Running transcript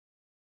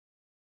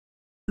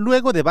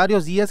Luego de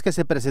varios días que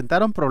se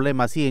presentaron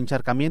problemas y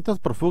encharcamientos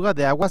por fuga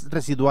de aguas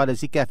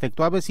residuales y que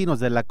afectó a vecinos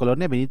de la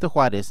colonia Benito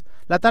Juárez,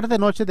 la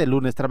tarde-noche del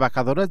lunes,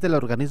 trabajadores del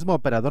organismo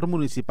operador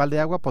municipal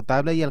de agua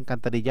potable y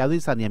alcantarillado y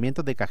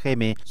saneamiento de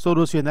Cajeme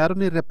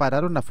solucionaron y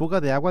repararon la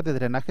fuga de agua de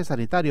drenaje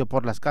sanitario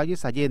por las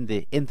calles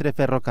Allende, entre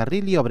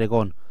Ferrocarril y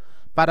Obregón.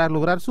 Para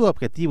lograr su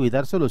objetivo y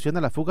dar solución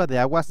a la fuga de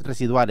aguas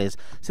residuales,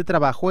 se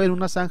trabajó en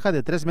una zanja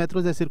de 3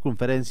 metros de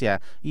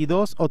circunferencia y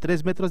 2 o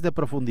 3 metros de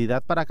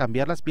profundidad para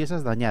cambiar las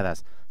piezas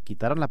dañadas.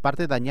 Quitaron la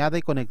parte dañada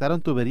y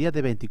conectaron tubería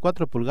de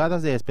 24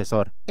 pulgadas de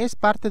espesor. Es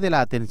parte de la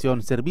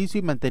atención, servicio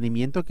y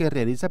mantenimiento que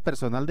realiza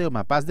personal de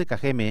Omapaz de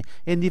Cajeme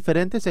en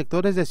diferentes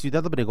sectores de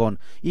Ciudad Obregón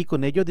y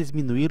con ello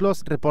disminuir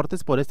los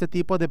reportes por este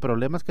tipo de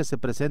problemas que se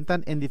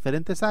presentan en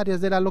diferentes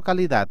áreas de la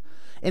localidad.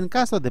 En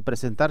caso de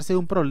presentarse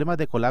un problema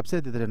de colapso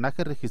de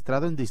drenaje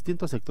registrado en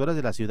distintos sectores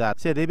de la ciudad,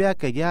 se debe a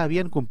que ya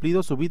habían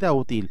cumplido su vida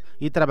útil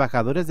y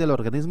trabajadores del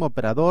organismo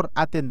operador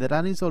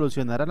atenderán y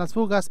solucionarán las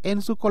fugas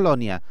en su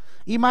colonia.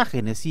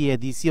 Imágenes y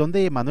edición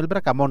de Emanuel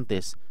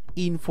Bracamontes.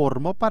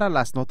 Informó para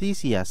las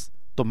noticias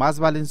Tomás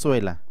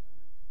Valenzuela.